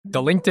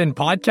The LinkedIn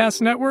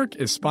Podcast Network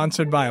is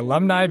sponsored by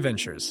Alumni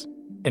Ventures.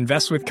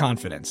 Invest with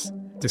confidence.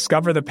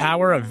 Discover the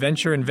power of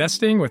venture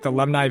investing with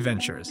Alumni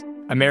Ventures,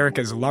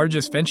 America's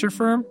largest venture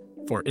firm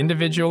for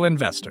individual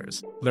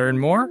investors. Learn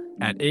more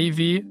at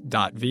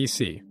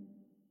av.vc.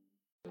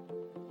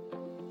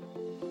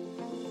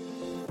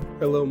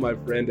 Hello, my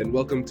friend, and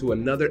welcome to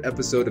another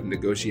episode of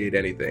Negotiate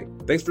Anything.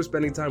 Thanks for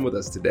spending time with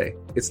us today.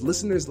 It's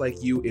listeners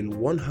like you in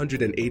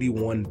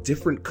 181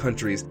 different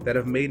countries that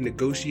have made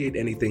Negotiate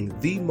Anything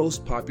the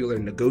most popular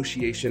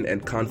negotiation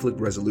and conflict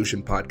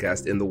resolution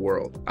podcast in the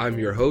world. I'm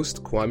your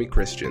host, Kwame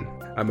Christian.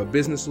 I'm a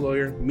business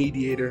lawyer,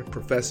 mediator,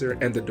 professor,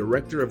 and the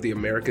director of the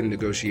American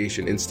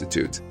Negotiation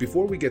Institute.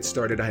 Before we get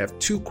started, I have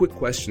two quick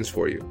questions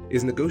for you.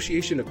 Is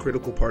negotiation a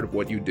critical part of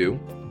what you do?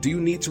 Do you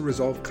need to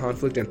resolve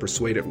conflict and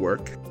persuade at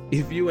work?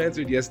 If you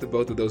answered yes to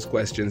both of those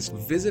questions,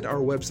 visit our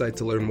website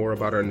to learn more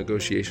about our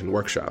negotiation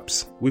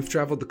workshops. We've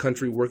traveled the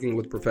country working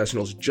with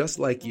professionals just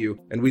like you,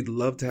 and we'd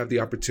love to have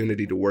the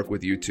opportunity to work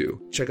with you too.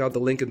 Check out the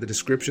link in the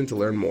description to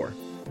learn more.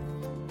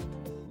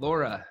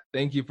 Laura,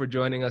 thank you for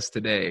joining us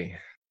today.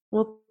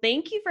 Well,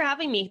 thank you for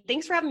having me.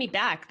 Thanks for having me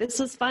back. This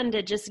was fun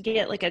to just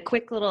get like a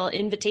quick little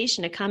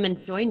invitation to come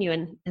and join you,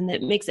 and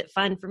it makes it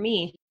fun for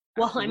me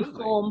while I'm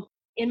home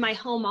in my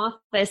home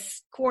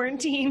office,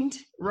 quarantined.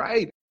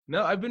 Right.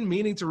 No, I've been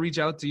meaning to reach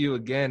out to you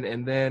again,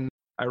 and then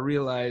I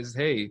realized,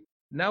 hey,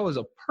 now is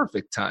a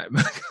perfect time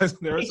because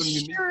there are some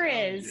unique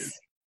challenges.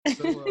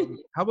 So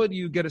how about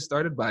you get us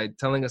started by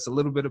telling us a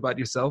little bit about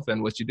yourself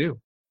and what you do?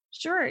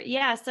 Sure.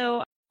 Yeah.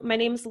 So my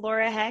name is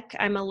Laura Heck.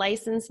 I'm a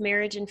licensed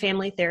marriage and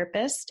family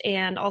therapist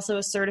and also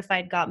a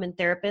certified Gottman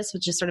therapist,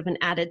 which is sort of an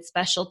added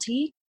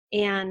specialty.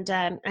 And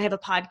I have a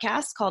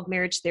podcast called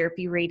Marriage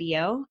Therapy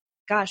Radio.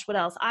 Gosh, what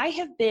else? I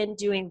have been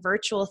doing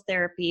virtual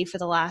therapy for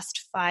the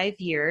last 5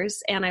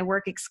 years, and I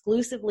work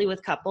exclusively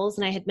with couples.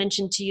 And I had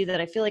mentioned to you that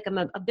I feel like I'm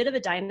a bit of a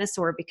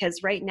dinosaur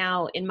because right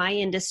now in my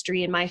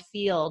industry, in my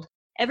field,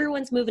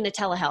 everyone's moving to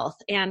telehealth.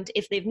 And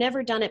if they've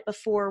never done it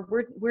before,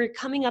 we're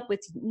coming up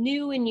with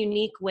new and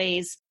unique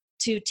ways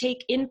to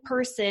take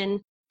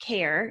in-person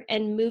care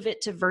and move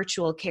it to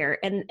virtual care.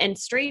 And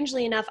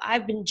strangely enough,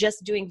 I've been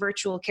just doing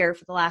virtual care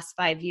for the last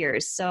 5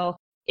 years. So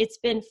it's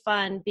been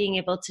fun being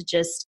able to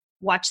just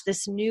watch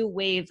this new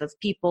wave of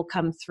people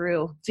come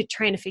through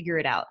trying to figure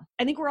it out.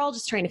 I think we're all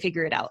just trying to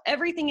figure it out.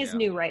 Everything is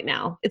new right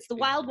now. It's the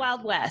wild,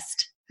 wild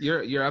west.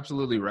 You're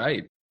absolutely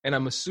right. And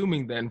I'm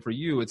assuming then for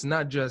you, it's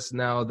not just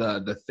now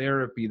the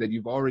therapy that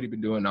you've already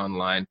been doing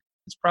online.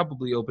 It's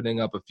probably opening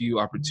up a few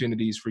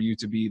opportunities for you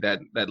to be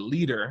that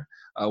leader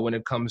when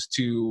it comes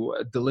to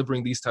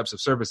delivering these types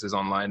of services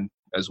online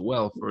as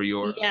well for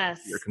your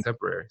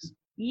contemporaries.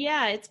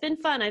 Yeah, it's been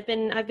fun. I've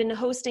been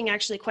hosting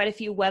actually quite a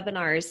few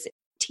webinars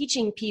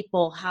teaching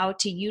people how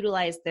to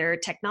utilize their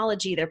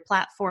technology, their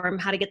platform,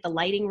 how to get the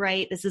lighting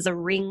right. This is a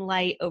ring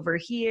light over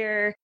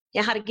here.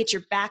 Yeah, how to get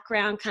your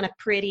background kind of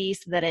pretty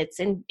so that it's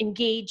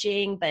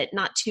engaging, but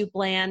not too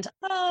bland.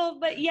 Oh,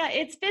 but yeah,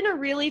 it's been a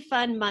really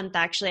fun month,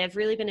 actually. I've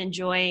really been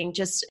enjoying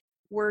just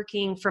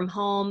working from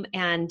home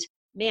and,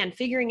 man,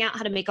 figuring out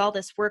how to make all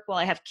this work while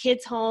I have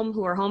kids home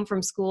who are home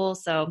from school.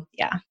 So,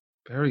 yeah.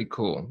 Very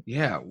cool.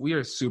 Yeah, we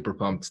are super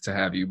pumped to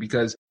have you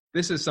because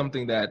this is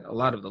something that a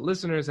lot of the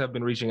listeners have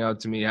been reaching out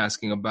to me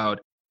asking about,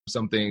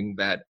 something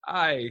that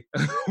I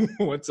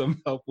want some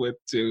help with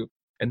too.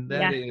 And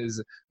that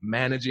is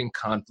managing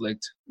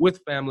conflict with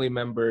family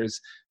members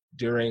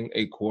during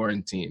a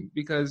quarantine,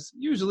 because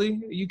usually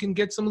you can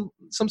get some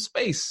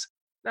space.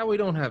 Now we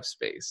don't have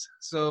space.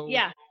 So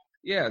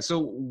so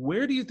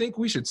where do you think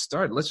we should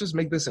start? Let's just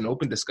make this an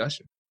open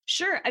discussion.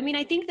 Sure. I mean,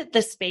 I think that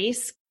the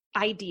space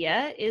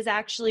idea is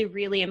actually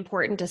really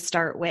important to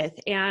start with.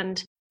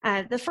 And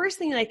the first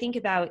thing that I think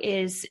about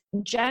is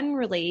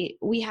generally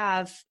we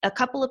have a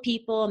couple of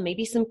people,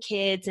 maybe some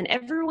kids, and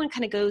everyone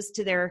kind of goes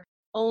to their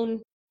own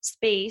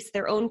space,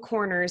 their own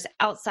corners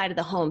outside of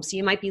the home. So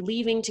you might be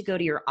leaving to go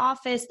to your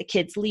office, the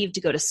kids leave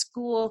to go to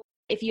school.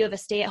 If you have a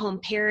stay-at-home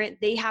parent,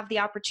 they have the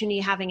opportunity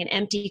of having an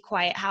empty,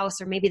 quiet house,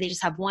 or maybe they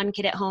just have one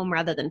kid at home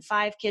rather than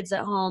 5 kids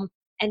at home.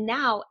 And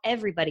now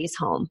everybody's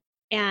home.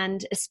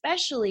 And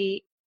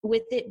especially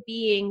with it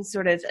being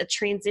sort of a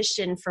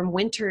transition from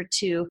winter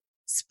to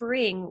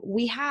spring,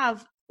 we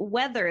have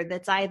weather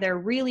that's either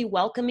really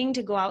welcoming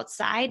to go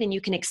outside and you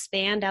can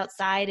expand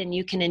outside and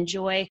you can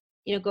enjoy,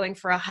 going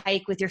for a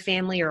hike with your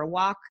family or a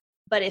walk.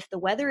 But if the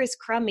weather is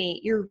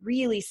crummy, you're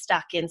really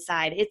stuck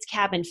inside. It's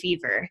cabin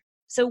fever.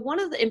 So one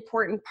of the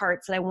important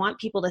parts that I want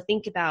people to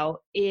think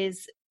about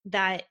is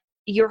that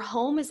your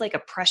home is like a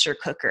pressure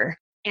cooker.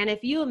 And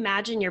if you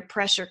imagine your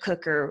pressure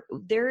cooker,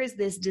 there is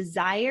this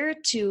desire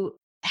to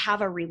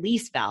have a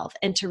release valve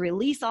and to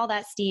release all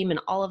that steam and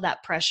all of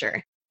that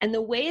pressure. And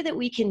the way that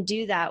we can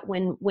do that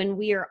when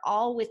we are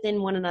all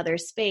within one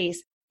another's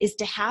space is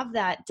to have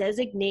that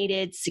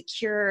designated,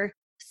 secure,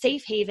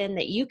 safe haven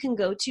that you can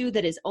go to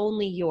that is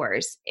only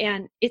yours.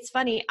 And it's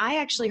funny, I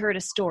actually heard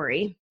a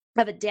story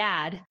of a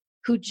dad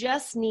who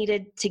just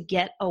needed to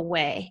get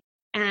away.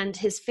 And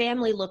his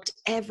family looked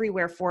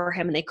everywhere for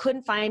him and they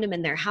couldn't find him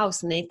in their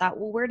house. And they thought,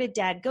 well, where did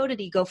dad go? Did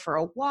he go for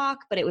a walk?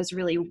 But it was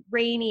really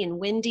rainy and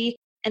windy.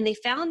 And they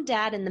found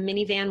dad in the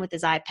minivan with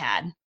his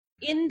iPad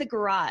in the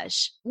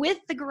garage with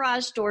the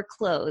garage door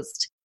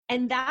closed.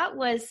 And that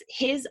was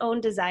his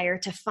own desire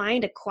to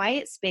find a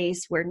quiet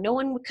space where no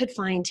one could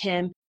find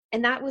him.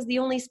 And that was the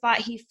only spot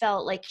he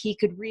felt like he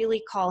could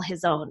really call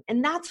his own.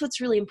 And that's what's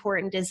really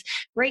important is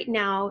right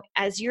now,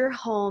 as you're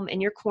home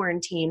and you're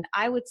quarantined,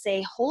 I would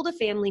say hold a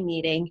family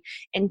meeting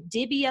and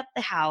divvy up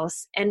the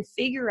house and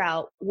figure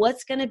out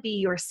what's going to be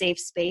your safe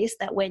space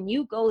that when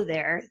you go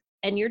there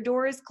and your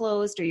door is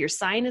closed or your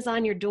sign is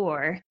on your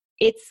door,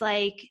 it's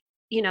like,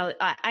 you know,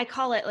 I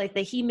call it like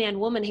the He-Man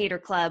Woman Hater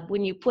Club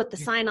when you put the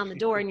sign on the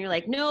door and you're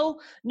like, no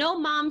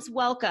moms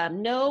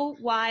welcome, no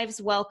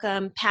wives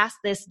welcome past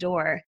this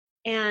door.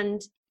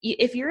 And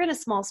if you're in a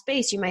small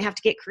space, you might have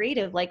to get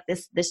creative like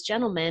this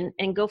gentleman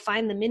and go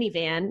find the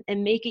minivan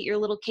and make it your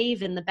little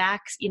cave in the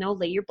back, you know,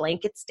 lay your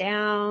blankets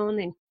down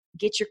and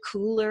get your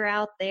cooler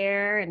out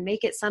there and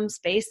make it some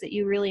space that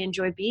you really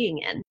enjoy being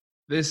in.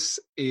 This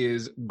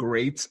is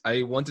great.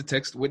 I want to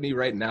text Whitney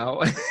right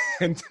now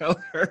and tell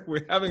her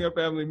we're having a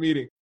family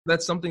meeting.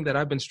 That's something that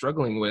I've been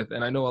struggling with,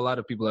 and I know a lot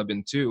of people have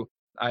been too.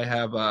 I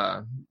have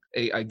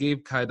I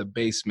gave Kai the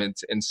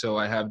basement, and so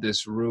I have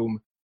this room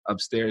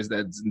upstairs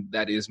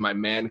that is my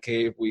man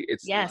cave.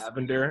 It's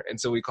lavender, and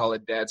so we call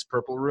it Dad's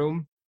Purple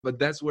Room. But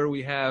that's where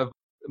we have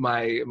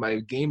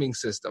my gaming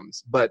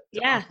systems. But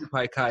to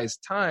occupy Kai's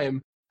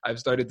time, I've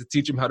started to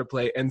teach him how to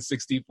play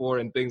N64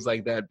 and things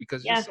like that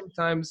because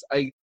sometimes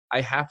I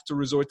have to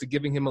resort to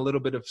giving him a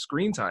little bit of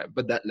screen time,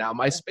 but that now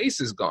my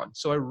space is gone.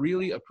 So I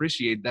really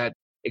appreciate that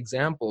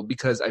example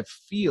because I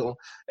feel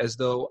as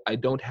though I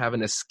don't have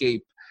an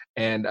escape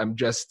and I'm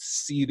just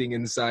seething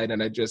inside.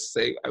 And I just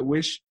say, I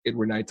wish it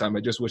were nighttime. I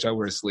just wish I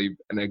were asleep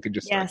and I could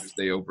just start to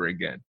stay over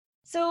again.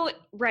 So,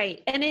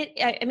 right. And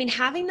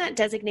having that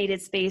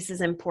designated space is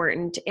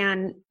important.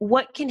 And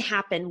what can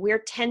happen where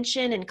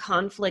tension and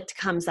conflict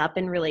comes up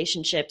in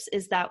relationships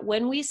is that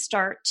when we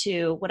start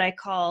to what I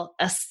call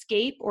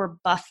escape or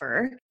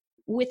buffer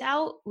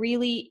without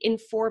really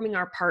informing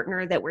our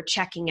partner that we're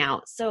checking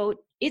out. So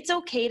it's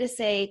okay to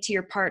say to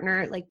your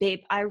partner, like,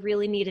 babe, I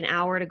really need an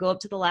hour to go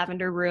up to the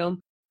lavender room.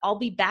 I'll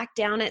be back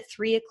down at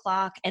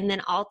 3:00 and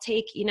then I'll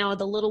take,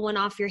 the little one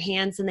off your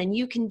hands and then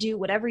you can do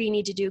whatever you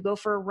need to do, go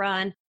for a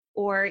run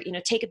or,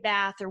 take a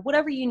bath or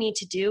whatever you need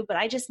to do. But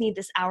I just need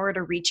this hour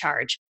to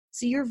recharge.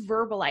 So you're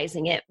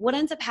verbalizing it. What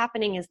ends up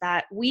happening is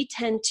that we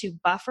tend to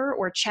buffer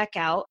or check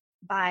out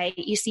by,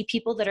 you see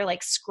people that are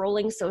like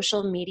scrolling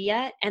social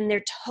media and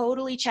they're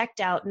totally checked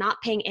out, not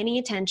paying any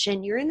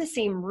attention. You're in the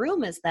same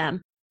room as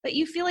them, but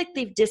you feel like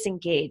they've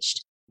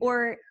disengaged.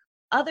 Or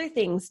other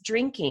things,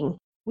 drinking.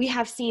 We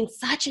have seen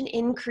such an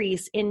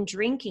increase in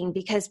drinking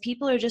because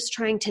people are just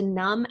trying to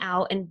numb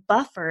out and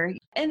buffer.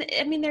 And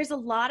there's a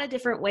lot of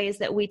different ways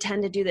that we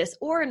tend to do this.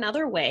 Or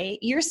another way,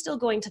 you're still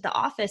going to the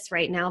office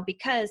right now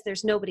because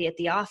there's nobody at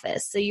the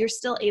office. So you're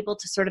still able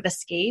to sort of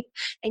escape.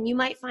 And you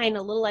might find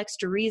a little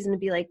extra reason to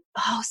be like,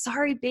 oh,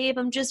 sorry, babe,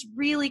 I'm just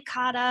really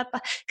caught up.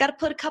 Got to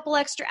put a couple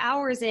extra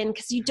hours in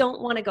because you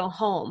don't want to go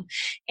home.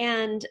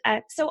 And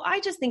so I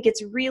just think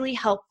it's really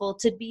helpful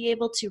to be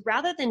able to,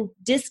 rather than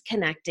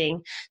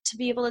disconnecting, to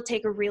be able to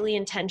take a really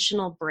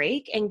intentional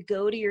break and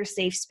go to your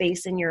safe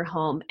space in your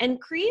home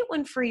and create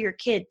one for your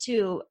kid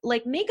too.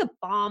 Like make a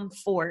bomb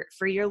fort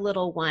for your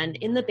little one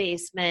in the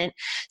basement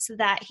so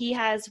that he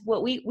has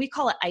what we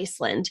call it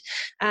Iceland.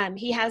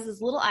 He has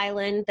this little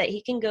island that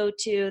he can go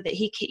to, that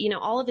he can,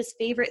 all of his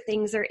favorite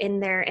things are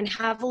in there and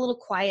have a little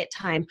quiet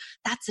time.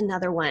 That's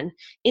another one.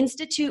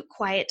 Institute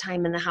quiet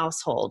time in the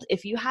household.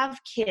 If you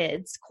have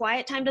kids,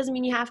 quiet time doesn't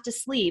mean you have to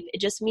sleep.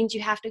 It just means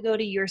you have to go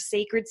to your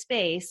sacred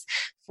space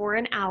for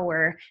an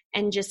hour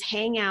and just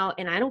hang out.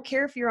 And I don't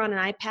care if you're on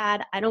an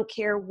iPad. I don't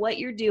care what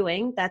you're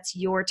doing. That's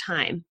your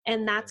time.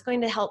 And that's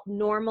going to help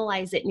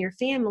normalize it in your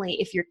family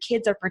if your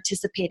kids are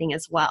participating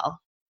as well.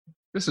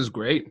 This is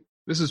great.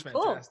 This is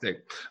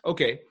fantastic. Cool.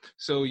 Okay.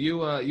 So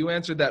you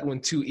answered that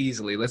one too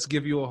easily. Let's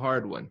give you a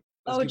hard one.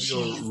 Let's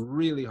give you a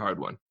really hard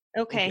one.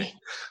 Okay.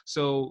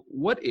 So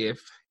what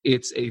if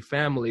it's a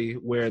family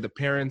where the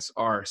parents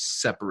are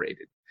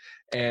separated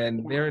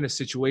and they're in a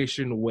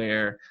situation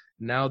where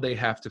now they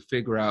have to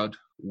figure out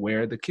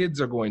where the kids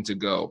are going to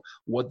go,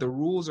 what the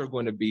rules are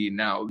going to be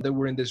now that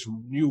we're in this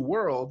new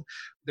world.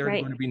 There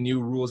are going to be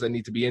new rules that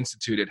need to be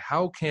instituted.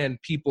 How can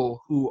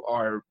people who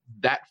are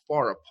that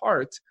far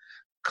apart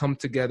come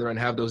together and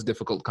have those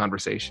difficult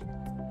conversations?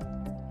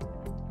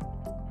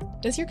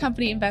 Does your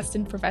company invest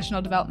in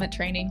professional development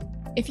training?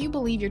 If you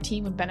believe your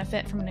team would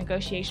benefit from a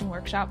negotiation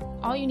workshop,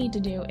 all you need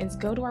to do is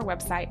go to our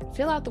website,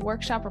 fill out the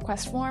workshop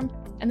request form,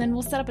 and then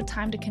we'll set up a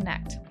time to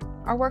connect.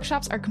 Our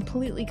workshops are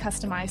completely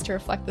customized to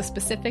reflect the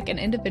specific and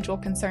individual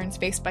concerns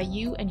faced by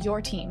you and your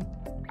team.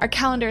 Our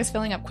calendar is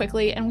filling up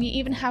quickly, and we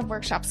even have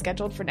workshops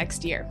scheduled for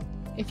next year.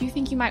 If you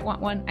think you might want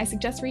one, I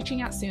suggest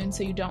reaching out soon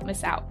so you don't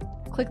miss out.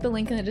 Click the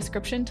link in the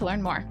description to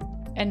learn more.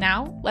 And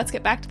now, let's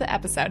get back to the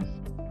episode.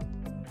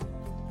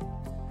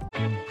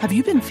 Have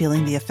you been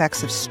feeling the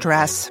effects of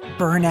stress,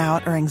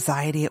 burnout, or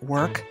anxiety at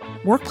work?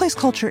 Workplace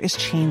culture is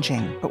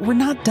changing, but we're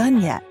not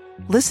done yet.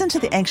 Listen to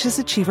the Anxious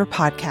Achiever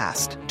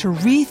podcast to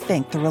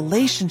rethink the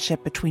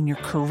relationship between your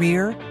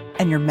career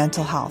and your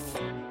mental health.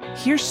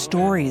 Hear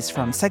stories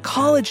from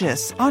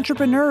psychologists,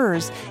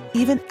 entrepreneurs,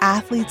 even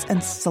athletes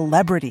and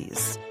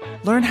celebrities.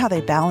 Learn how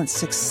they balance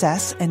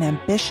success and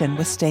ambition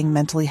with staying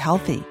mentally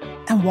healthy,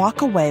 and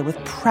walk away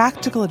with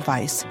practical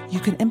advice you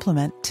can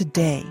implement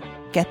today.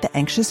 Get The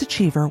Anxious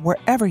Achiever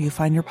wherever you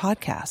find your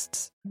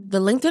podcasts. The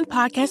LinkedIn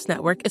Podcast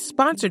Network is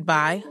sponsored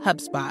by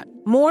HubSpot.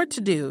 More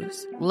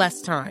to-dos,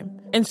 less time,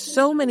 and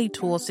so many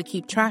tools to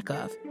keep track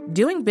of.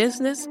 Doing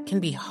business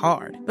can be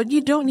hard, but you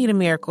don't need a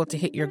miracle to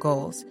hit your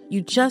goals.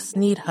 You just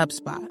need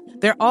HubSpot.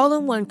 Their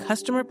all-in-one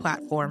customer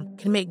platform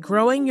can make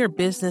growing your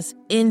business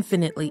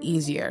infinitely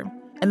easier.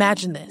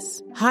 Imagine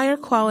this: higher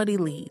quality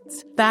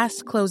leads,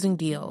 fast closing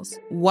deals,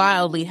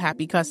 wildly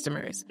happy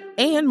customers,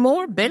 and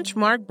more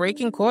benchmark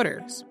breaking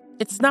quarters.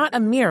 It's not a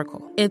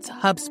miracle, it's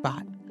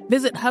HubSpot.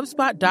 Visit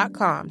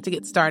HubSpot.com to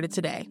get started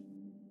today.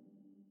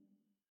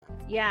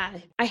 Yeah,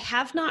 I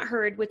have not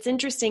heard. What's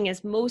interesting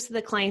is most of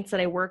the clients that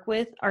I work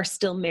with are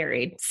still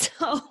married.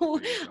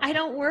 So I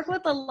don't work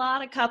with a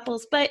lot of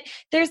couples, but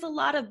there's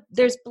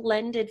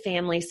blended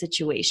family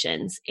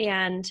situations.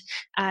 And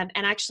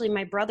actually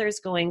my brother's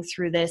going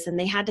through this, and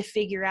they had to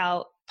figure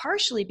out,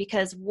 partially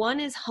because one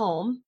is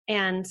home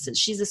and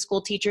she's a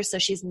school teacher, so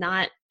she's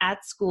not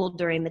at school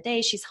during the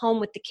day. She's home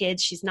with the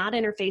kids. She's not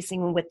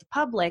interfacing with the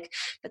public.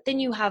 But then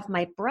you have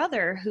my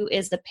brother, who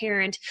is the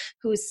parent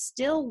who's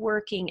still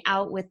working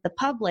out with the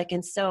public.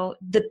 And so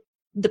the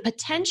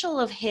potential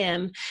of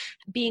him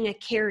being a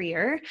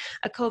carrier,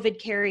 a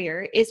COVID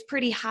carrier, is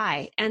pretty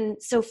high. And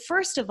so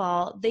first of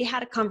all, they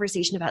had a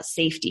conversation about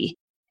safety.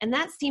 And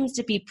that seems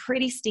to be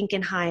pretty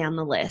stinking high on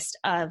the list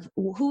of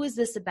who is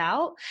this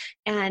about?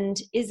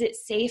 And is it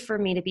safe for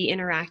me to be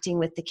interacting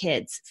with the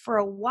kids? For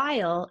a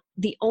while,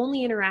 the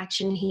only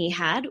interaction he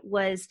had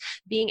was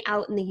being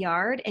out in the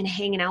yard and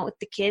hanging out with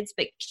the kids,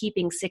 but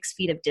keeping 6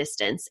 feet of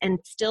distance and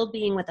still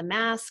being with a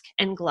mask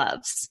and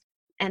gloves.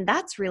 And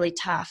that's really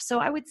tough. So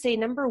I would say,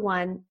 number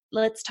one,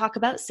 let's talk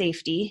about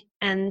safety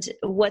and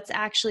what's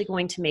actually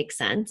going to make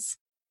sense.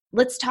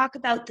 Let's talk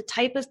about the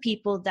type of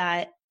people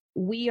that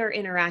we are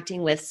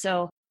interacting with.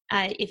 So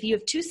if you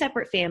have two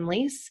separate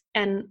families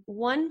and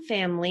one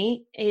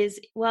family is,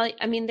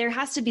 there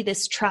has to be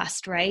this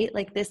trust, right?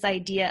 Like this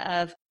idea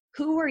of,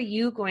 who are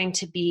you going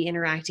to be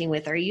interacting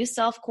with? Are you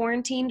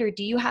self-quarantined, or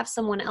do you have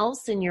someone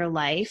else in your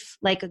life,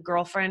 like a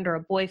girlfriend or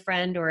a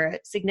boyfriend or a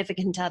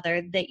significant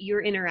other, that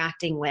you're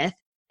interacting with?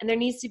 And there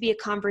needs to be a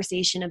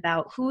conversation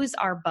about who is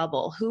our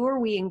bubble? Who are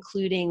we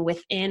including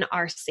within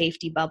our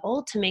safety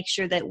bubble to make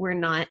sure that we're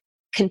not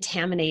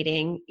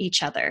contaminating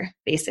each other,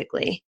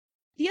 basically.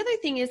 The other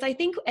thing is, I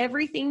think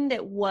everything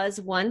that was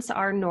once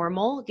our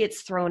normal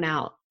gets thrown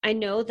out. I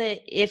know that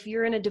if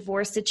you're in a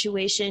divorce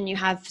situation, you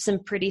have some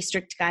pretty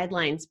strict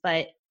guidelines,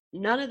 but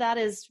none of that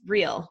is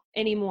real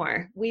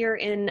anymore. We are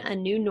in a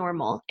new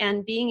normal,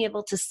 and being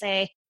able to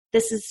say,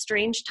 this is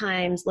strange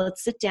times,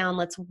 let's sit down,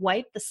 let's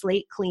wipe the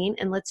slate clean,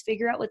 and let's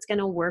figure out what's going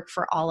to work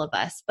for all of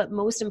us. But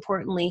most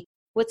importantly,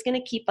 what's going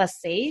to keep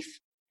us safe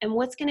and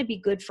what's going to be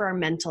good for our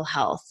mental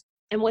health.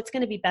 And what's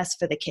going to be best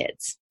for the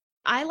kids.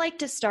 I like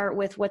to start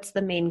with, what's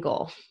the main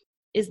goal?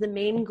 Is the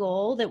main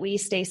goal that we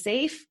stay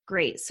safe?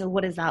 Great. So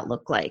what does that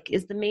look like?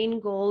 Is the main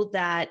goal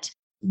that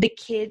the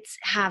kids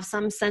have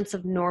some sense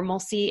of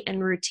normalcy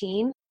and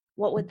routine?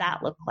 What would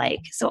that look like?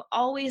 So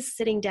always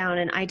sitting down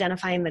and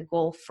identifying the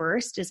goal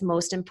first is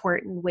most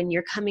important when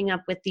you're coming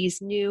up with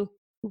these new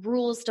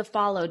rules to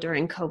follow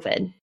during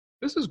COVID.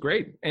 This is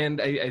great.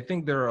 And I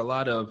think there are a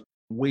lot of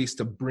ways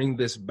to bring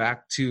this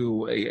back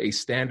to a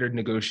standard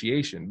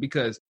negotiation,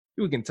 because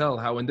we can tell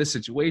how in this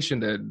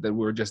situation that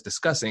we're just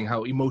discussing,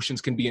 how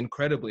emotions can be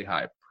incredibly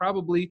high,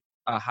 probably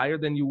higher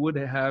than you would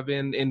have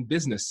in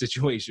business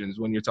situations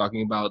when you're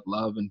talking about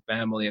love and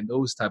family and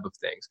those type of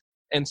things.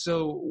 And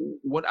so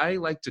what I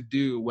like to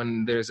do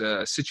when there's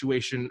a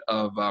situation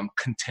of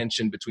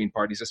contention between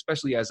parties,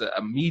 especially as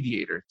a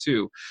mediator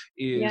too,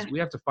 is we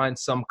have to find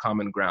some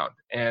common ground.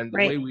 And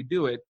the way we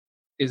do it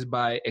is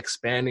by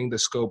expanding the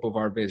scope of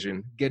our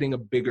vision, getting a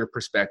bigger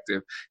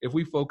perspective. If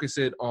we focus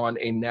it on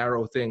a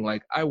narrow thing,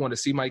 like I want to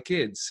see my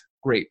kids,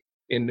 great.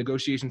 In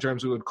negotiation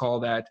terms, we would call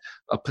that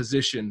a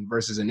position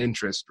versus an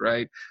interest,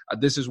 right?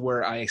 This is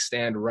where I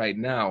stand right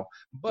now.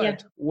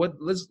 But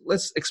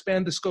let's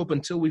expand the scope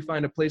until we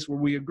find a place where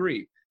we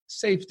agree.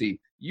 Safety.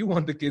 You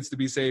want the kids to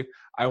be safe.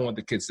 I want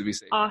the kids to be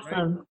safe.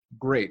 Awesome. Right?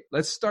 Great.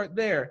 Let's start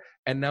there.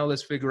 And now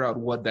let's figure out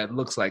what that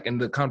looks like.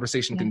 And the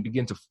conversation can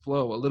begin to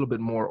flow a little bit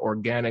more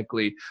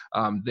organically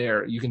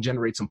there. You can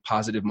generate some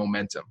positive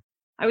momentum.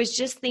 I was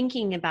just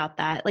thinking about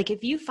that. Like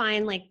if you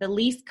find like the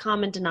least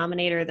common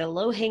denominator, the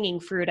low hanging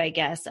fruit, I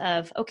guess,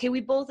 of, okay, we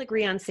both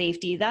agree on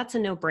safety. That's a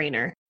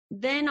no-brainer.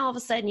 Then all of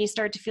a sudden you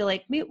start to feel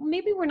like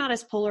maybe we're not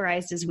as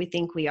polarized as we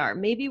think we are.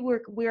 Maybe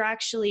we're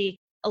actually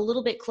a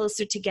little bit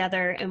closer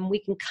together, and we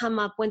can come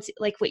up, once,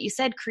 like what you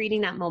said,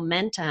 creating that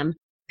momentum.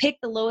 pick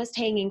the lowest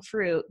hanging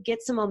fruit,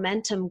 get some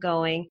momentum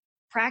going,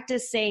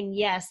 practice saying,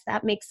 yes,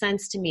 that makes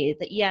sense to me,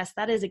 that yes,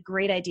 that is a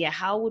great idea.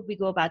 How would we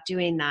go about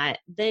doing that?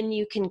 Then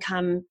you can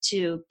come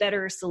to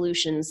better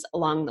solutions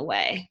along the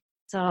way.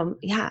 So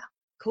yeah,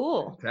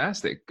 cool.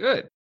 Fantastic.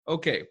 Good.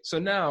 Okay. So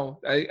now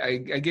I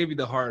gave you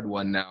the hard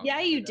one now.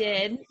 Yeah, you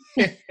did.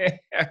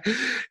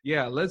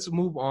 Yeah. Let's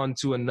move on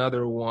to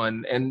another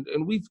one. And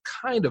we've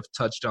kind of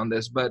touched on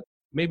this, but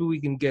maybe we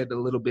can get a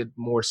little bit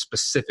more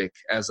specific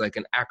as like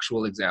an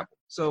actual example.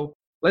 So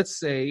let's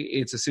say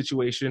it's a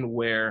situation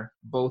where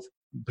both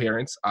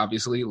parents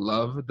obviously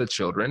love the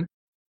children,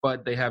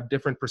 but they have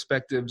different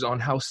perspectives on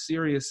how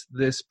serious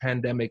this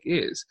pandemic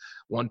is.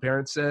 One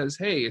parent says,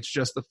 hey, it's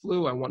just the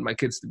flu. I want my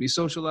kids to be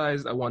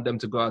socialized. I want them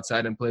to go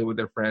outside and play with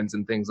their friends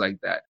and things like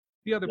that.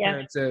 The other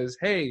parent says,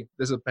 hey,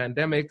 there's a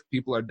pandemic.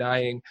 People are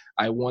dying.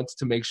 I want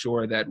to make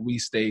sure that we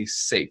stay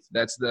safe.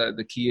 That's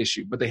the key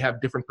issue. But they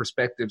have different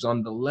perspectives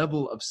on the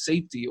level of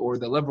safety or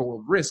the level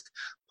of risk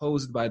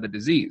posed by the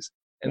disease.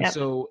 And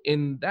so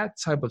in that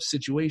type of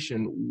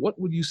situation, what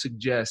would you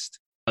suggest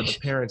the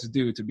parents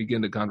do to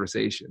begin the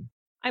conversation?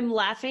 I'm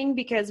laughing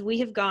because we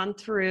have gone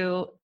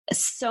through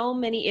so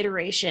many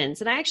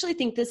iterations. And I actually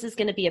think this is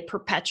going to be a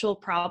perpetual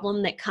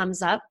problem that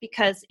comes up,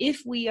 because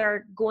if we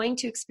are going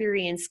to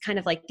experience kind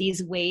of like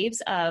these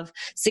waves of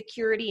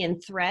security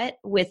and threat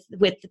with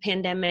the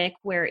pandemic,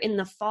 where in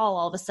the fall,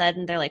 all of a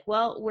sudden they're like,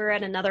 well, we're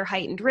at another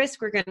heightened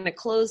risk. We're going to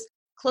close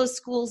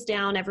schools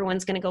down.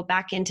 Everyone's going to go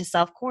back into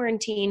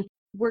self-quarantine.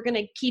 We're going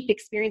to keep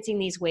experiencing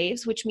these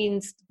waves, which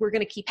means we're going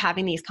to keep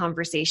having these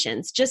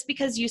conversations. Just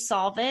because you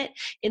solve it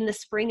in the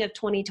spring of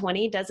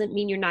 2020 doesn't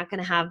mean you're not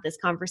going to have this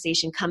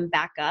conversation come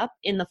back up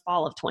in the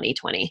fall of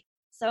 2020.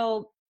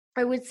 So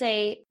I would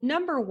say,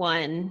 number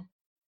one,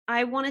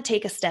 I want to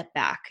take a step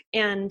back.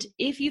 And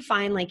if you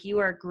find like you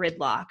are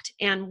gridlocked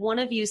and one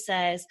of you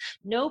says,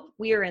 nope,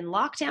 we are in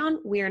lockdown,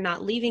 we are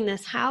not leaving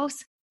this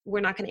house, we're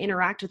not going to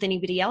interact with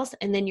anybody else.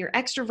 And then your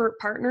extrovert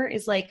partner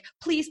is like,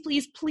 please,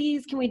 please,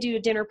 please, can we do a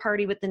dinner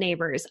party with the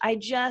neighbors? I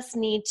just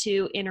need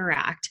to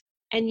interact.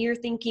 And you're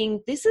thinking,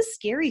 this is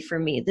scary for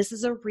me. This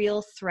is a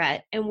real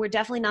threat. And we're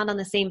definitely not on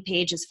the same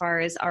page as far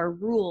as our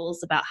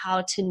rules about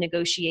how to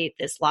negotiate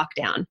this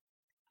lockdown.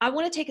 I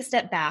want to take a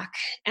step back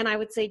and I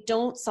would say,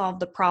 don't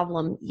solve the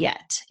problem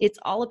yet. It's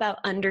all about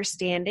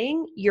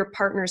understanding your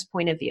partner's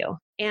point of view.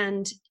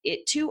 And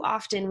too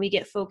often we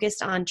get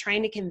focused on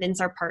trying to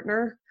convince our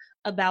partner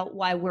about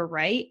why we're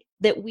right,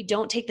 that we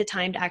don't take the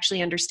time to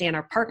actually understand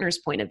our partner's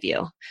point of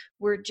view.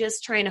 We're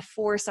just trying to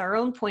force our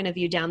own point of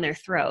view down their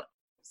throat.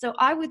 So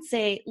I would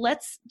say,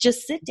 let's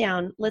just sit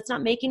down. Let's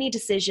not make any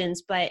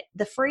decisions. But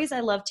the phrase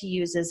I love to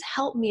use is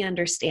help me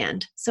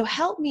understand. So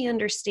help me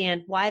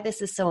understand why this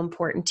is so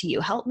important to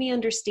you. Help me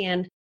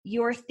understand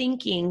your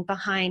thinking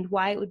behind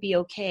why it would be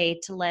okay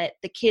to let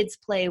the kids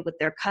play with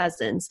their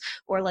cousins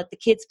or let the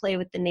kids play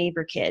with the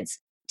neighbor kids.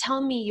 Tell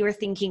me your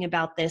thinking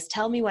about this.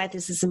 Tell me why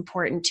this is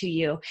important to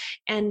you,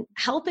 and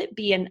help it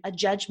be a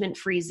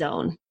judgment-free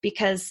zone,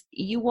 because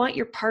you want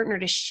your partner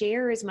to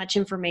share as much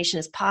information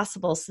as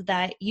possible so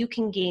that you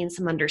can gain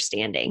some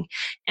understanding.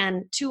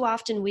 And too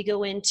often we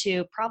go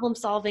into problem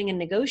solving and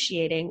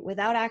negotiating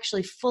without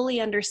actually fully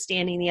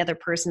understanding the other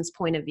person's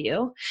point of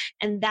view.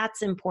 And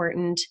that's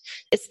important,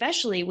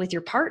 especially with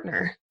your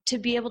partner, to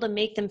be able to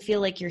make them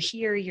feel like you're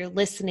here, you're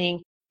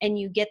listening, and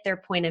you get their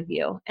point of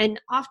view. And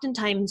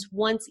oftentimes,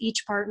 once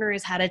each partner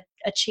has had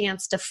a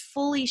chance to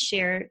fully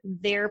share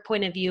their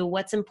point of view,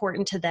 what's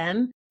important to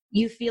them,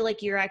 you feel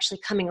like you're actually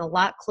coming a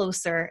lot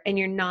closer and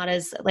you're not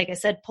as, like I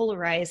said,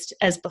 polarized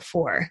as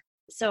before.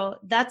 So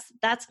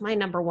that's my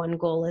number one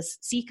goal, is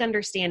seek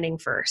understanding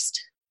first.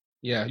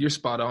 Yeah, you're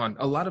spot on.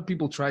 A lot of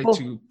people try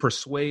to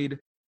persuade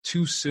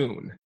too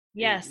soon.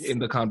 Yes. In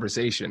the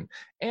conversation.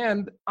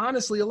 And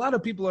honestly, a lot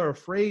of people are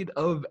afraid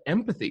of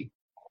empathy.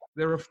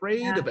 They're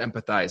afraid of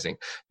empathizing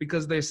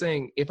because they're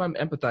saying, if I'm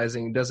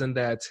empathizing, doesn't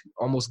that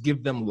almost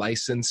give them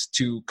license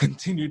to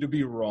continue to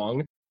be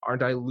wrong?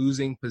 Aren't I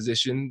losing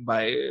position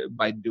by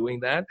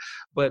doing that?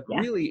 But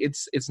really,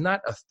 it's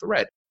not a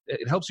threat.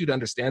 It helps you to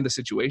understand the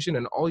situation,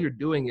 and all you're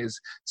doing is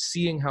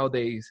seeing how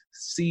they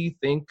see,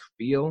 think,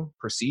 feel,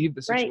 perceive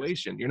the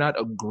situation. Right. You're not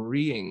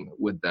agreeing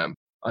with them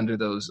under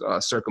those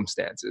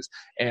circumstances.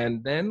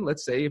 And then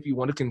let's say if you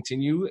want to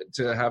continue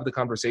to have the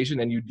conversation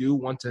and you do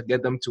want to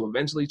get them to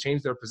eventually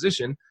change their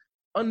position,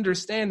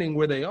 understanding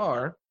where they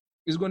are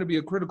is going to be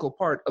a critical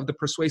part of the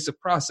persuasive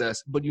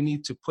process, but you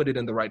need to put it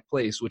in the right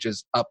place, which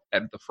is up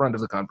at the front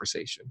of the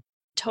conversation.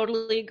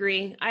 Totally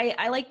agree.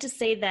 I like to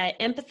say that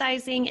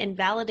empathizing and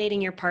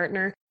validating your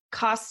partner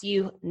costs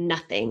you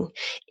nothing.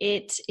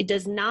 It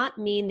does not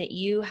mean that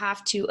you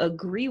have to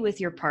agree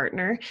with your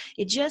partner.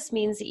 It just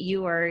means that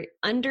you are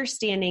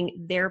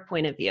understanding their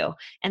point of view,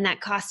 and that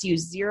costs you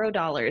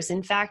 $0.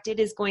 In fact, it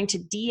is going to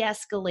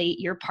de-escalate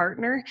your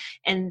partner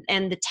and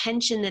the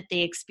tension that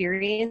they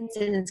experience,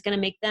 and it's going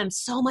to make them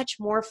so much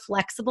more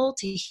flexible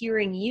to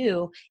hearing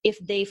you if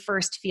they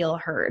first feel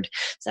heard.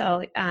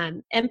 So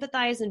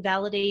empathize and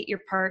validate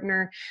your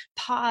partner,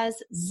 pause,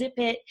 zip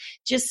it,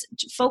 just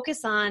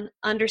focus on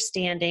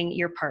understanding. sharing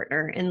your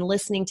partner and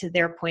listening to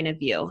their point of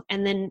view.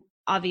 And then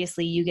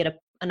obviously you get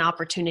an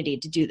opportunity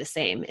to do the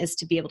same, is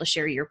to be able to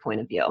share your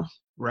point of view.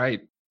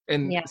 Right.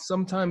 And Yeah.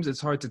 sometimes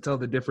it's hard to tell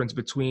the difference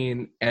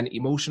between an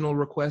emotional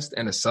request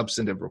and a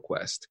substantive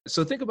request.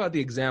 So think about the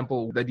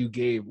example that you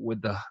gave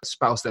with the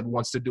spouse that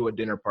wants to do a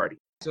dinner party.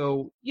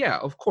 So yeah,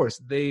 of course,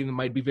 they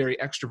might be very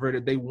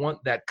extroverted. They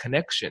want that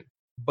connection.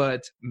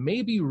 But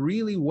maybe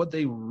really what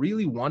they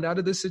really want out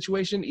of this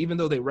situation, even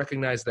though they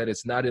recognize that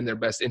it's not in their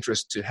best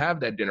interest to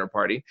have that dinner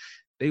party,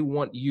 they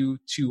want you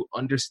to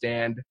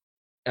understand,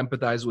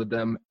 empathize with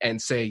them,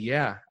 and say,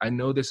 yeah, I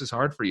know this is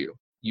hard for you.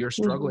 You're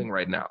struggling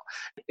right now.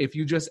 If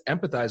you just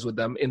empathize with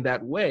them in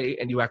that way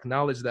and you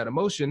acknowledge that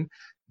emotion,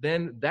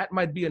 then that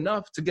might be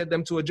enough to get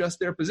them to adjust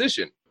their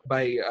position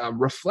by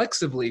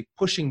reflexively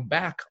pushing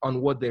back on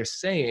what they're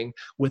saying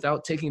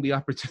without taking the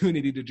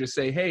opportunity to just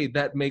say, hey,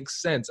 that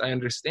makes sense. I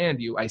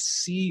understand you. I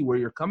see where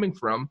you're coming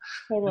from.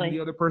 Totally. And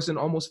the other person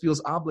almost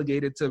feels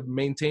obligated to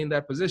maintain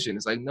that position.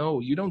 It's like,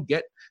 no, you don't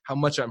get how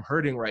much I'm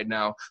hurting right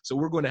now. So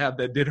we're going to have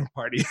that dinner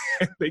party.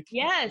 They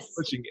keep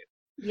pushing it.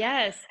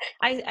 Yes.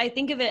 I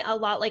think of it a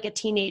lot like a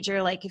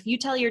teenager. Like if you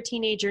tell your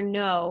teenager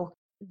no,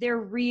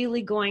 they're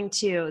going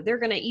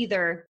to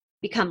either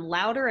become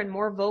louder and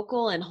more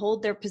vocal and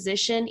hold their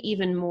position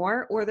even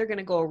more, or they're going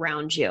to go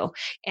around you.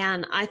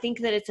 And I think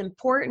that it's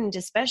important,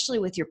 especially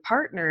with your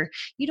partner,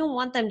 you don't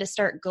want them to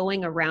start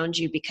going around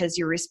you because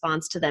your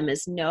response to them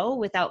is no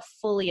without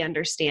fully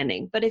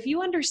understanding. But if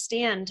you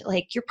understand,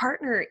 like your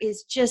partner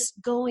is just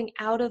going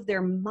out of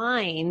their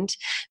mind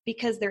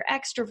because they're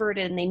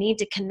extroverted and they need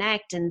to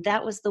connect, and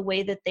that was the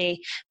way that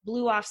they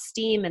blew off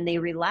steam and they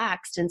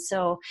relaxed. And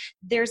so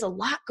there's a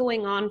lot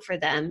going on for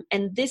them.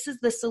 And this is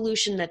the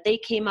solution that they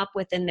came up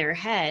within their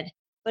head.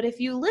 But if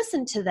you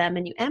listen to them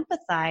and you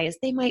empathize,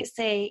 they might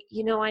say,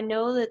 I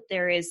know that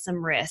there is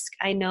some risk.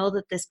 I know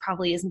that this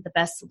probably isn't the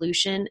best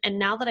solution. And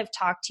now that I've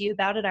talked to you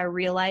about it, I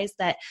realize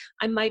that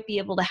I might be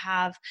able to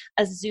have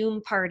a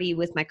Zoom party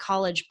with my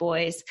college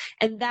boys,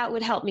 and that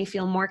would help me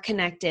feel more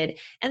connected.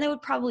 And that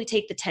would probably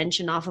take the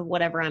tension off of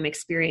whatever I'm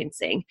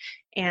experiencing.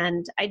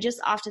 And I just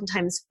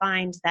oftentimes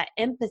find that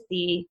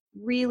empathy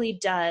really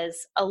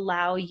does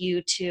allow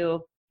you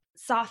to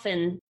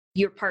soften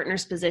your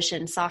partner's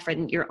position,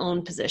 soften your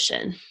own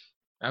position.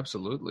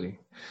 Absolutely.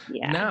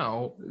 Yeah.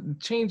 Now,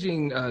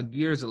 changing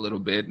gears a little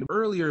bit.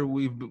 Earlier,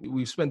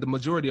 we've spent the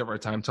majority of our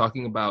time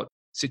talking about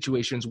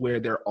situations where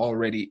there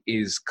already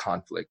is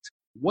conflict.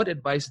 What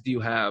advice do you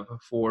have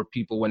for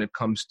people when it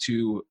comes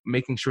to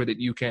making sure that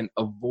you can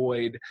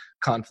avoid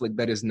conflict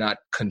that is not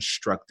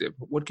constructive?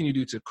 What can you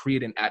do to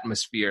create an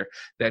atmosphere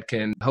that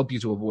can help you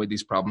to avoid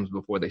these problems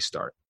before they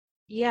start?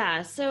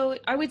 Yeah. So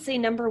I would say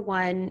number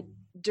one,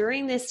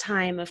 during this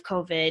time of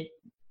COVID,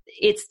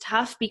 it's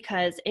tough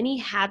because any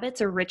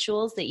habits or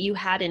rituals that you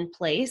had in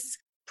place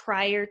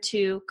prior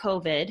to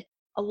COVID,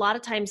 a lot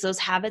of times those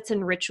habits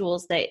and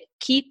rituals that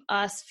keep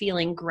us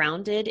feeling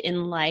grounded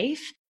in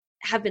life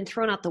have been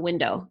thrown out the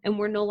window, and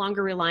we're no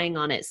longer relying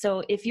on it.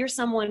 So if you're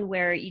someone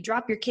where you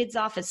drop your kids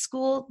off at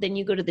school, then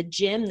you go to the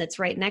gym that's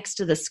right next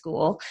to the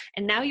school,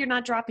 and now you're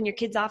not dropping your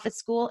kids off at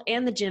school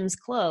and the gym's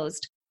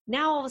closed.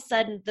 Now, all of a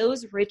sudden,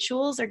 those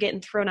rituals are getting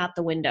thrown out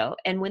the window.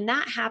 And when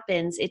that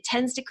happens, it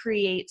tends to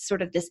create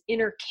sort of this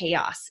inner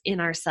chaos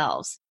in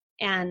ourselves.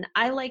 And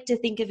I like to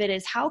think of it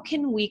as, how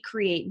can we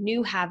create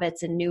new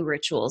habits and new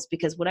rituals?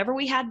 Because whatever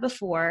we had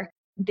before,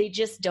 they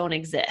just don't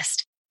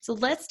exist. So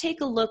let's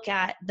take a look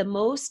at the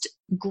most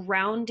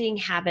grounding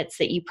habits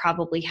that you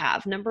probably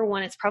have. Number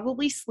one, it's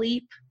probably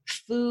sleep,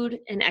 food,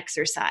 and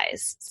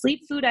exercise.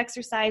 Sleep, food,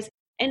 exercise.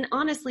 And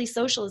honestly,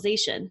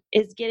 socialization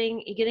is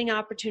getting an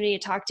opportunity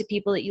to talk to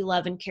people that you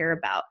love and care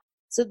about.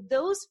 So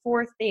those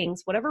four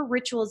things, whatever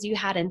rituals you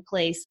had in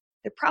place,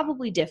 they're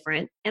probably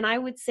different. And I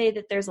would say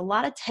that there's a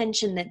lot of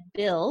tension that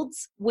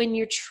builds when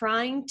you're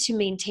trying to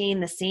maintain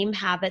the same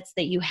habits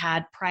that you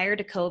had prior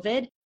to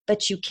COVID,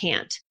 but you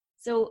can't.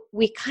 So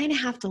we kind of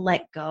have to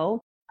let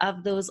go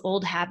of those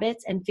old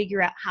habits and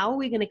figure out how are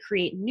we going to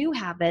create new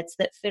habits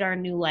that fit our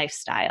new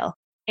lifestyle.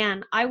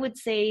 And I would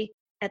say,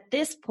 at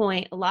this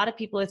point, a lot of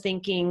people are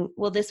thinking,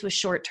 well, this was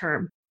short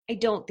term. I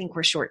don't think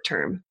we're short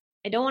term.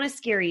 I don't want to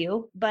scare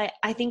you, but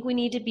I think we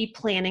need to be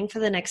planning for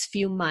the next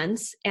few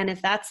months. And if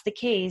that's the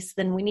case,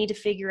 then we need to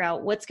figure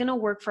out what's going to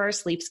work for our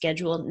sleep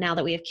schedule now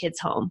that we have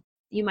kids home.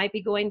 You might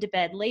be going to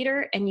bed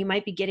later and you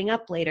might be getting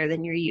up later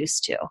than you're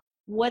used to.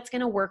 What's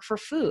going to work for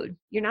food?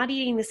 You're not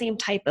eating the same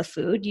type of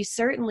food. You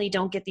certainly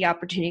don't get the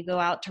opportunity to go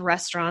out to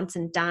restaurants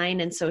and dine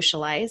and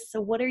socialize. So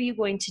what are you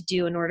going to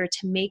do in order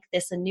to make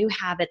this a new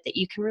habit that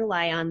you can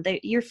rely on,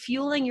 that you're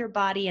fueling your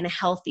body in a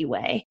healthy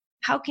way?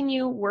 How can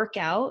you work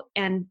out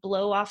and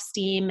blow off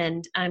steam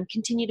and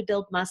continue to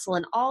build muscle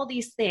and all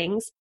these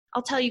things?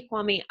 I'll tell you,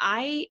 Kwame,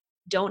 I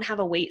don't have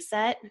a weight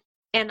set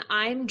and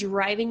I'm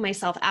driving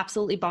myself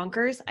absolutely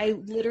bonkers. I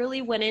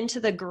literally went into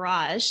the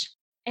garage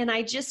and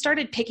I just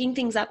started picking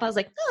things up. I was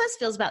like, oh, this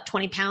feels about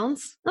 20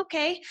 pounds.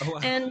 Okay. Oh, wow.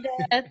 And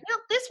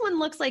this one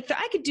looks like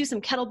I could do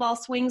some kettlebell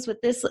swings with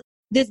this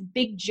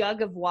big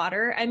jug of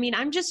water. I mean,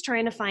 I'm just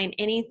trying to find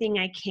anything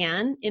I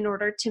can in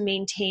order to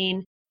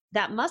maintain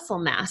that muscle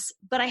mass.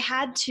 But I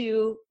had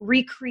to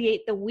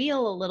recreate the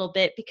wheel a little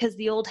bit because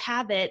the old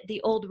habit,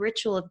 the old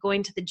ritual of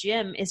going to the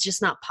gym is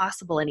just not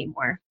possible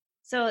anymore.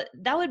 So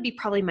that would be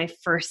probably my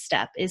first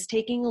step, is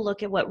taking a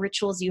look at what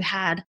rituals you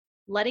had,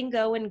 letting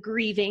go and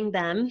grieving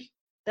them.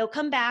 They'll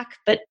come back,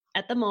 but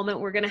at the moment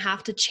we're going to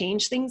have to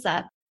change things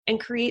up and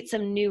create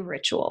some new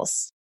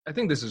rituals. I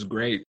think this is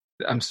great.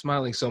 I'm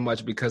smiling so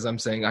much because I'm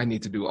saying I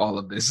need to do all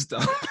of this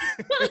stuff.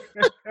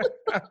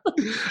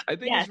 I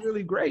think It's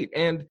really great.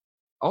 And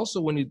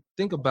also, when you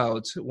think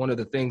about one of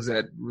the things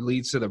that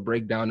leads to the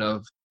breakdown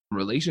of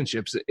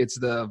relationships, it's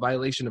the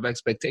violation of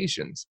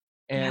expectations.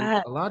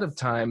 And a lot of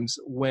times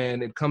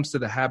when it comes to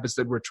the habits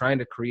that we're trying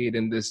to create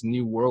in this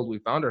new world we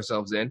found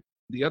ourselves in,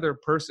 the other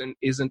person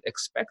isn't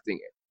expecting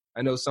it.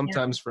 I know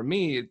sometimes for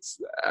me,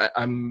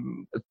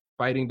 I'm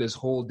fighting this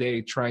whole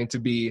day trying to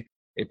be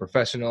a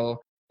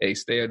professional, a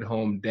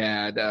stay-at-home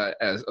dad,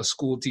 as a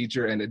school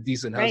teacher, and a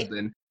decent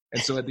husband.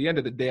 And so at the end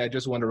of the day, I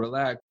just want to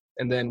relax.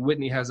 And then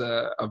Whitney has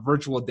a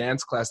virtual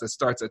dance class that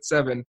starts at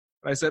 7. And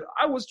I said,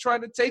 I was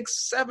trying to take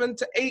 7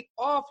 to 8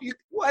 off.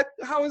 What?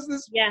 How is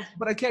this? Yeah.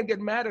 But I can't get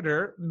mad at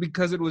her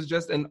because it was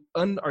just an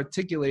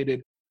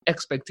unarticulated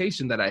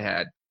expectation that I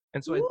had.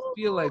 And so I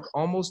feel like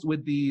almost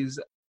with these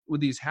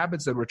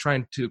habits that we're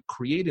trying to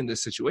create in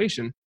this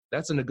situation,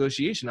 that's a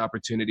negotiation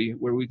opportunity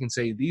where we can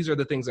say, these are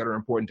the things that are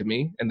important to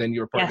me. And then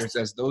your partner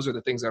says, those are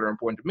the things that are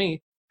important to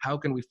me. How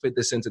can we fit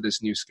this into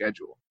this new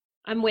schedule?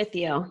 I'm with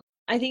you.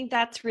 I think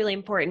that's really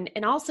important.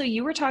 And also,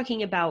 you were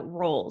talking about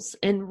roles,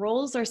 and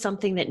roles are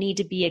something that need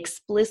to be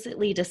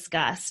explicitly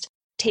discussed.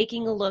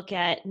 Taking a look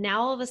at,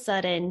 now all of a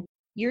sudden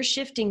you're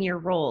shifting your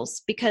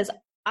roles, because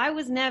I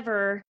was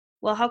never,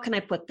 well, how can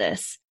I put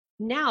this?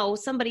 Now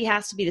somebody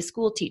has to be the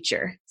school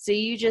teacher. So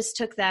you just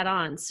took that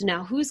on. So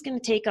now who's going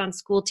to take on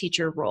school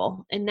teacher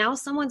role? And now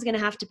someone's going to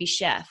have to be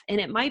chef.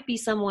 And it might be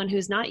someone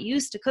who's not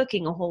used to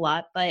cooking a whole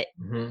lot, but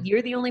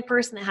you're the only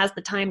person that has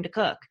the time to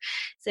cook.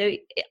 So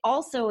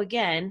also,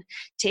 again,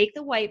 take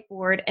the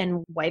whiteboard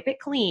and wipe it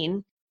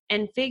clean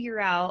and figure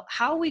out,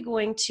 how are we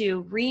going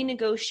to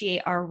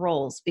renegotiate our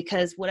roles?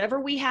 Because whatever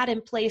we had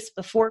in place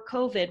before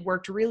COVID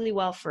worked really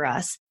well for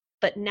us.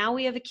 But now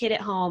we have a kid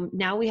at home.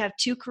 Now we have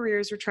 2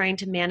 careers we're trying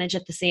to manage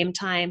at the same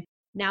time.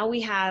 Now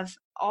we have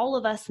all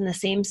of us in the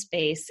same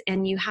space,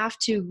 and you have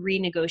to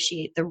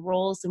renegotiate the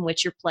roles in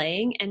which you're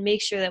playing and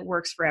make sure that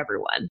works for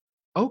everyone.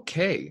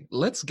 Okay,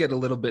 let's get a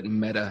little bit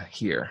meta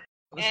here.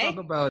 Let's talk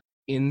about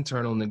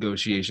internal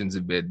negotiations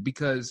a bit,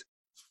 because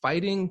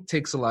fighting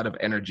takes a lot of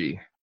energy.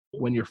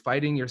 When you're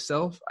fighting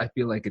yourself, I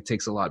feel like it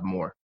takes a lot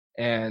more.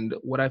 And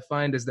what I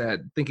find is that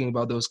thinking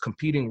about those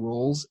competing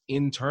roles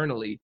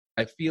internally,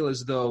 I feel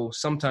as though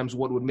sometimes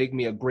what would make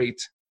me a great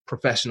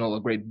professional,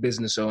 a great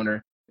business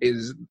owner,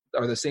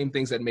 are the same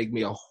things that make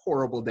me a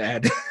horrible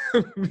dad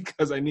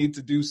because I need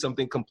to do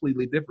something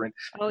completely different.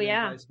 And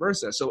vice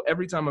versa. So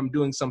every time I'm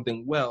doing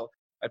something well,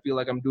 I feel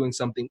like I'm doing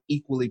something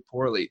equally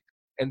poorly.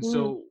 And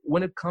so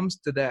when it comes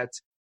to that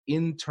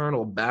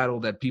internal battle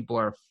that people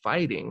are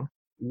fighting,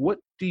 what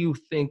do you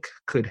think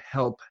could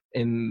help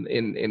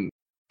in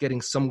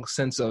getting some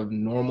sense of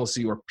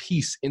normalcy or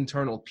peace,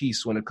 internal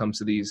peace, when it comes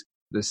to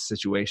this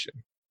situation?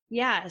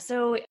 Yeah.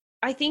 So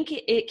I think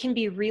it can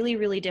be really,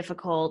 really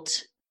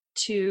difficult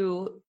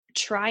to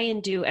try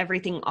and do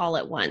everything all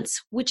at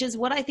once, which is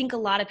what I think a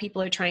lot of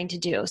people are trying to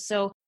do.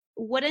 So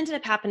what ended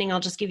up happening,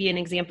 I'll just give you an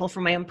example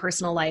from my own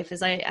personal life,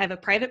 is I have a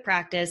private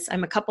practice.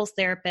 I'm a couples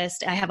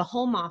therapist. I have a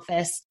home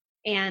office,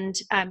 and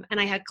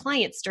I had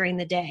clients during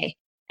the day.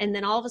 And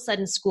then all of a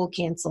sudden school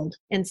canceled,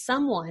 and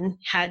someone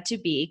had to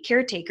be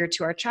caretaker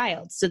to our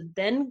child. So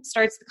then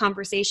starts the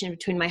conversation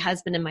between my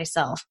husband and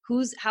myself.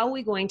 How are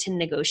we going to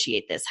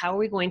negotiate this? How are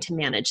we going to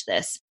manage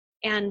this?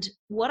 And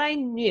what I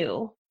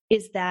knew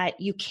is that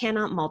you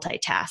cannot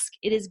multitask.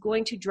 It is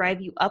going to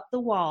drive you up the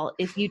wall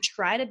if you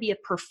try to be a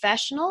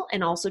professional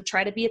and also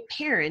try to be a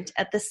parent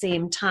at the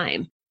same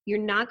time. You're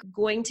not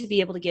going to be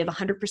able to give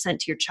 100%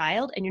 to your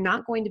child, and you're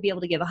not going to be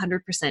able to give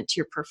 100% to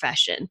your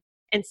profession.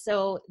 And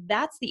so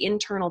that's the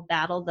internal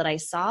battle that I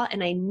saw.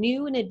 And I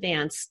knew in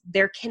advance,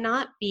 there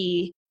cannot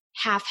be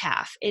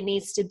half-half. It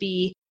needs to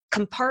be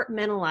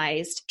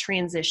compartmentalized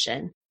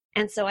transition.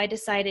 And so I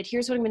decided,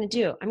 here's what I'm going to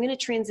do. I'm going to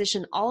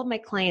transition all of my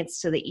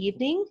clients to the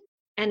evening.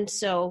 And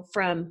so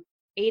from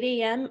 8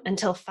 a.m.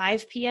 until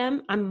 5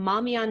 p.m., I'm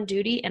mommy on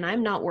duty and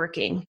I'm not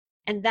working.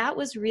 And that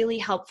was really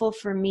helpful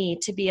for me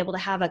to be able to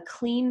have a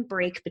clean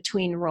break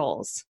between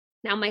roles.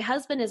 Now, my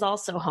husband is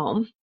also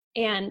home,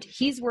 and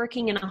he's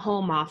working in a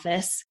home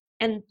office.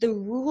 And the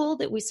rule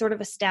that we sort of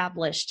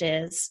established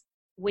is,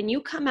 when you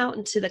come out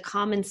into the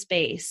common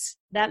space,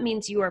 that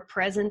means you are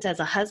present as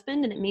a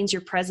husband, and it means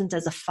you're present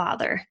as a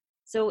father.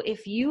 So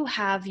if you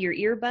have your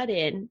earbud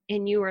in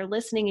and you are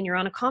listening and you're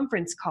on a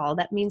conference call,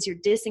 that means you're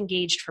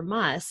disengaged from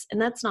us,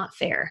 and that's not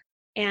fair.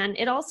 And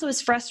it also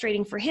is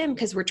frustrating for him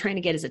because we're trying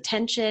to get his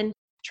attention,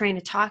 trying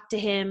to talk to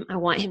him. I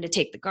want him to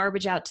take the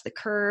garbage out to the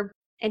curb,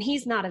 and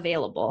he's not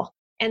available.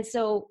 And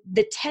so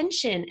the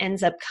tension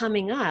ends up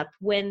coming up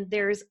when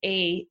there's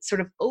a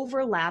sort of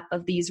overlap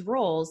of these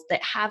roles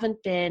that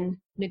haven't been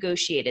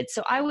negotiated.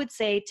 So I would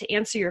say, to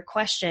answer your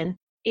question,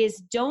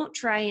 is don't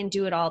try and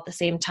do it all at the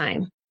same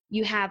time.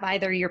 You have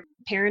either your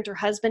parent or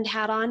husband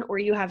hat on, or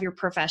you have your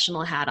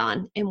professional hat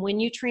on. And when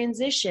you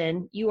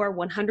transition, you are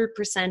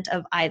 100%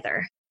 of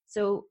either.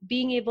 So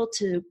being able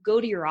to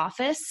go to your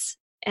office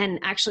and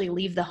actually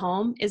leave the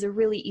home is a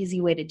really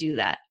easy way to do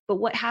that. But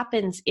what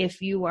happens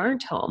if you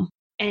aren't home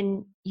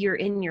and you're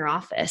in your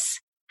office?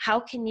 How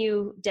can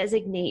you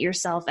designate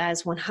yourself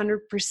as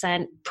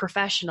 100%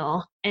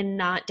 professional and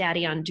not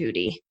daddy on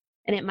duty?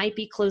 And it might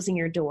be closing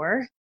your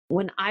door.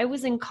 When I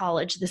was in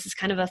college, this is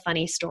kind of a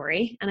funny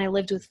story, and I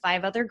lived with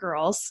 5 other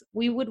girls,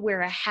 we would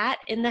wear a hat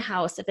in the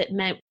house if it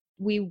meant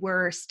we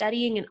were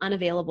studying and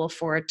unavailable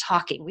for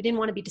talking. We didn't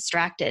want to be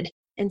distracted.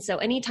 And so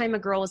anytime a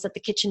girl was at the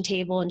kitchen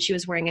table and she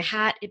was wearing a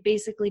hat, it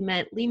basically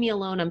meant, leave me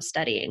alone, I'm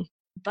studying.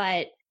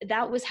 But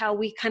that was how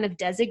we kind of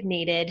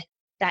designated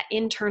that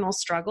internal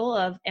struggle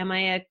of, am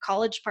I a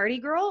college party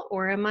girl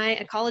or am I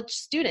a college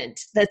student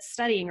that's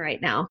studying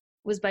right now,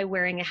 was by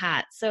wearing a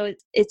hat. So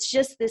it's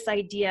just this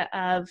idea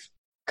of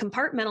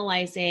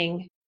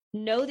compartmentalizing.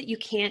 Know that you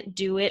can't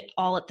do it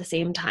all at the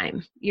same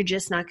time. You're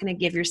just not going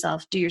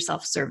to do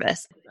yourself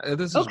service.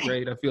 This is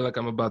great. I feel like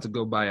I'm about to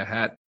go buy a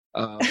hat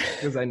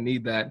because I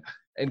need that.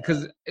 And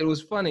because it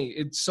was funny.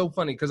 It's so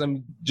funny because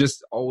I'm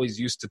just always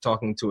used to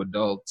talking to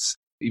adults,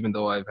 even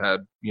though I've had,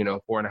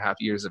 4.5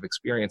 years of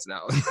experience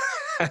now.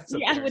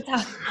 Yeah, what's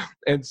up?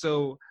 And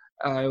so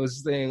I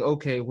was saying,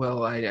 okay,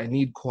 well, I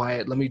need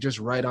quiet. Let me just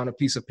write on a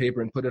piece of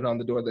paper and put it on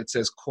the door that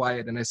says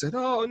quiet. And I said,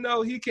 oh,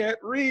 no, he can't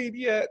read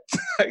yet.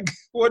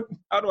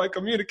 How do I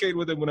communicate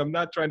with him when I'm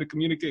not trying to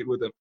communicate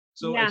with him?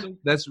 So I think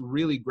that's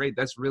really great.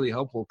 That's really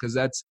helpful because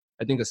that's,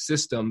 I think, a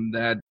system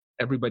that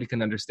everybody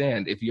can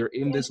understand. If you're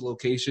in this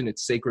location,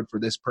 it's sacred for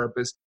this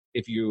purpose.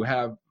 If you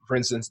have, for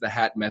instance, the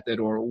hat method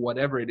or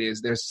whatever it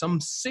is, there's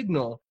some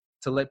signal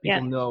to let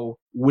people know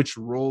which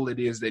role it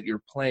is that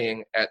you're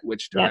playing at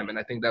which time. And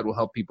I think that will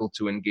help people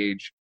to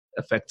engage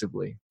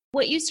effectively.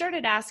 What you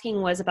started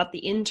asking was about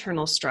the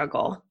internal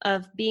struggle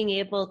of being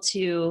able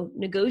to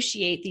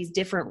negotiate these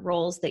different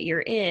roles that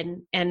you're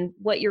in and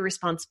what your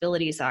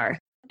responsibilities are.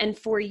 And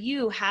for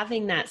you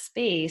having that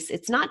space,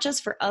 it's not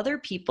just for other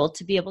people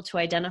to be able to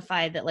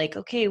identify that, like,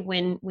 okay,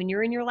 when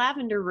you're in your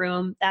lavender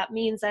room, that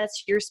means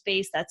that's your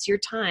space, that's your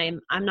time.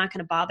 I'm not going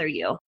to bother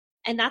you.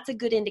 And that's a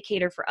good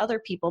indicator for other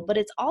people, but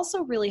it's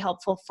also really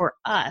helpful for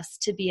us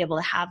to be able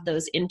to have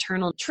those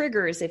internal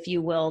triggers, if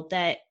you will,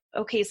 that,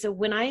 okay, so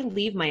when I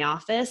leave my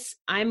office,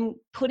 I'm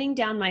putting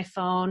down my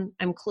phone,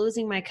 I'm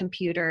closing my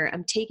computer,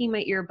 I'm taking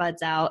my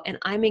earbuds out, and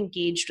I'm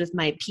engaged with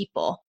my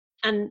people.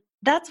 And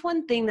that's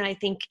one thing that I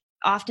think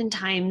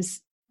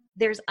oftentimes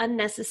there's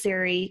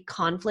unnecessary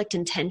conflict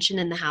and tension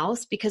in the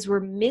house because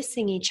we're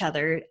missing each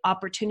other,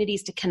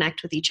 opportunities to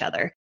connect with each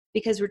other,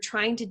 because we're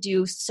trying to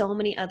do so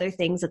many other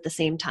things at the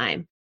same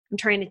time. I'm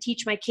trying to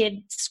teach my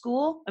kid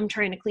school. I'm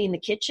trying to clean the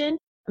kitchen.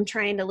 I'm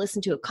trying to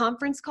listen to a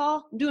conference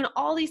call. I'm doing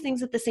all these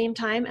things at the same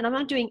time, and I'm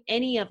not doing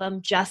any of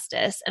them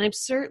justice. And I'm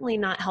certainly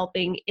not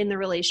helping in the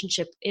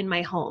relationship in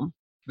my home.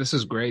 This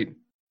is great.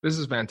 This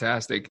is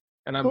fantastic.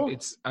 And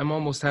I'm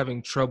almost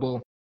having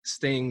trouble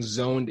staying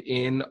zoned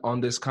in on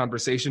this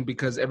conversation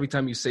because every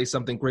time you say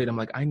something great, I'm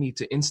like, I need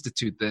to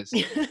institute this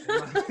in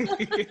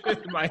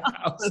my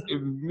house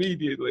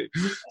immediately.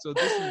 So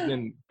this has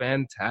been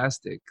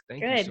fantastic.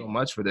 Thank you so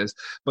much for this.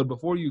 But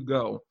before you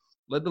go,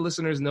 let the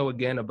listeners know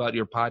again about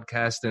your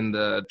podcast and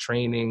the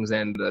trainings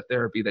and the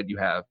therapy that you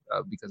have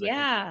because I think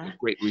it's a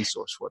great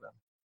resource for them.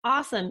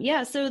 Awesome.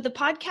 Yeah. So the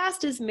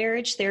podcast is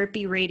Marriage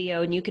Therapy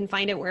Radio, and you can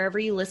find it wherever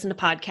you listen to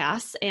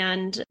podcasts.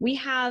 And we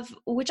have,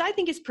 which I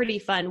think is pretty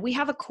fun, we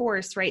have a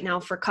course right now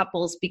for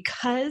couples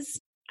because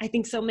I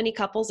think so many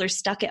couples are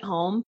stuck at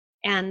home.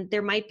 And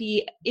there might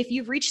be, if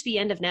you've reached the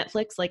end of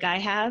Netflix like I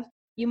have,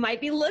 you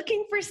might be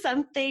looking for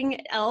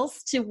something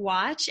else to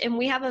watch. And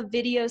we have a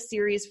video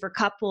series for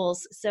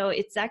couples. So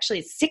it's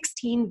actually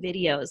 16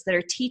 videos that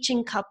are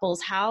teaching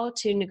couples how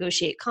to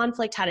negotiate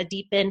conflict, how to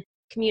deepen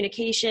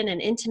communication and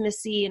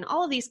intimacy and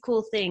all of these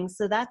cool things.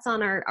 So that's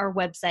on our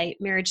website,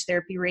 Marriage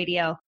Therapy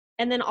Radio.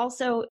 And then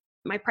also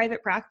my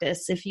private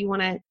practice. If you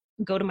want to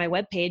go to my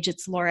webpage,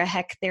 it's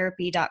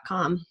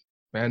laurahechtherapy.com.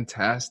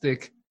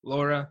 Fantastic.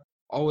 Laura,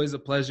 always a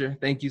pleasure.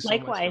 Thank you so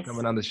much for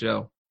coming on the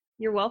show.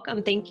 You're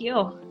welcome. Thank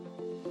you.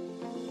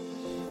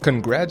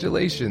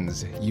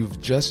 Congratulations! You've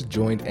just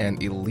joined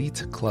an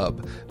elite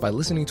club. By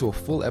listening to a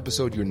full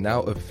episode, you're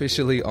now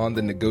officially on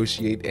the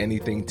Negotiate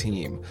Anything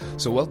team.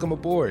 So welcome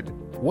aboard.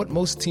 What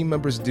most team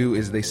members do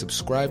is they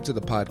subscribe to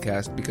the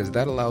podcast because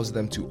that allows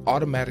them to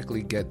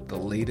automatically get the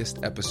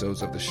latest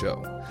episodes of the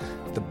show.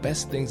 The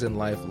best things in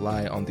life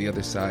lie on the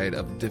other side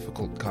of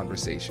difficult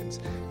conversations.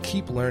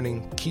 Keep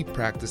learning, keep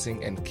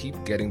practicing, and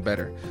keep getting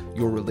better.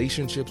 Your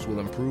relationships will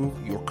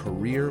improve, your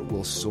career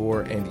will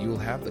soar, and you'll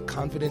have the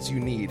confidence you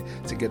need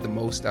to get the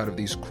most out of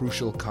these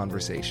crucial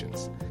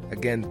conversations.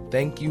 Again,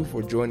 thank you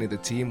for joining the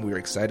team. We're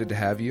excited to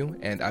have you,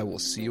 and I will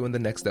see you in the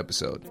next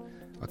episode.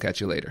 I'll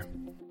catch you later.